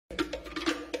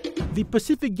The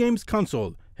Pacific Games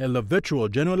Council held a virtual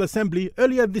General Assembly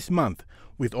earlier this month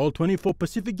with all 24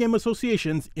 Pacific Game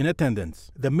Associations in attendance.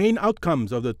 The main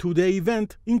outcomes of the two-day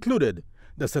event included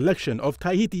the selection of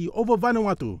Tahiti over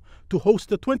Vanuatu to host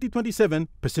the 2027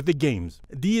 Pacific Games.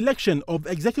 The election of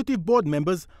executive board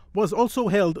members was also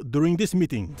held during this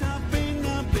meeting.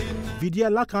 Vidya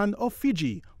Lakan of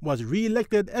Fiji was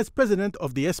re-elected as president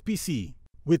of the SPC,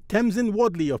 with Tamsin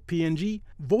Wadley of PNG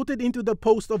voted into the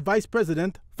post of Vice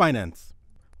President, Finance,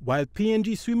 while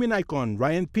PNG swimming icon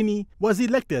Ryan Pinney was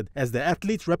elected as the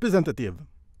athlete's representative.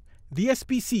 The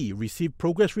SPC received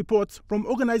progress reports from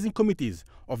organizing committees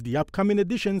of the upcoming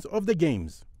editions of the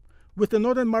Games, with the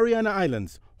Northern Mariana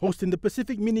Islands hosting the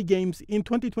Pacific Mini Games in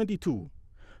 2022,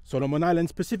 Solomon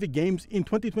Islands Pacific Games in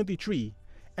 2023,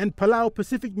 and Palau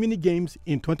Pacific Mini Games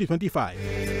in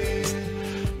 2025.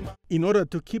 In order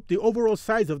to keep the overall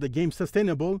size of the Games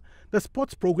sustainable, the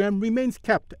sports program remains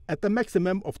capped at the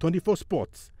maximum of 24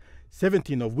 sports,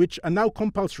 17 of which are now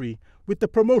compulsory, with the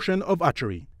promotion of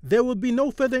archery. There will be no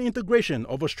further integration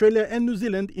of Australia and New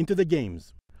Zealand into the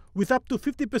Games, with up to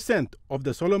 50% of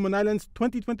the Solomon Islands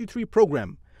 2023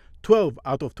 program, 12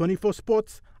 out of 24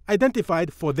 sports,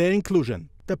 identified for their inclusion.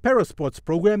 The parasports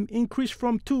program increased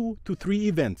from 2 to 3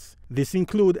 events. This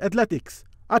include athletics,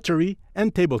 archery,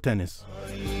 and table tennis.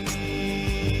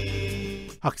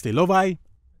 Huxley Lovai,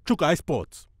 Chukai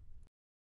Sports.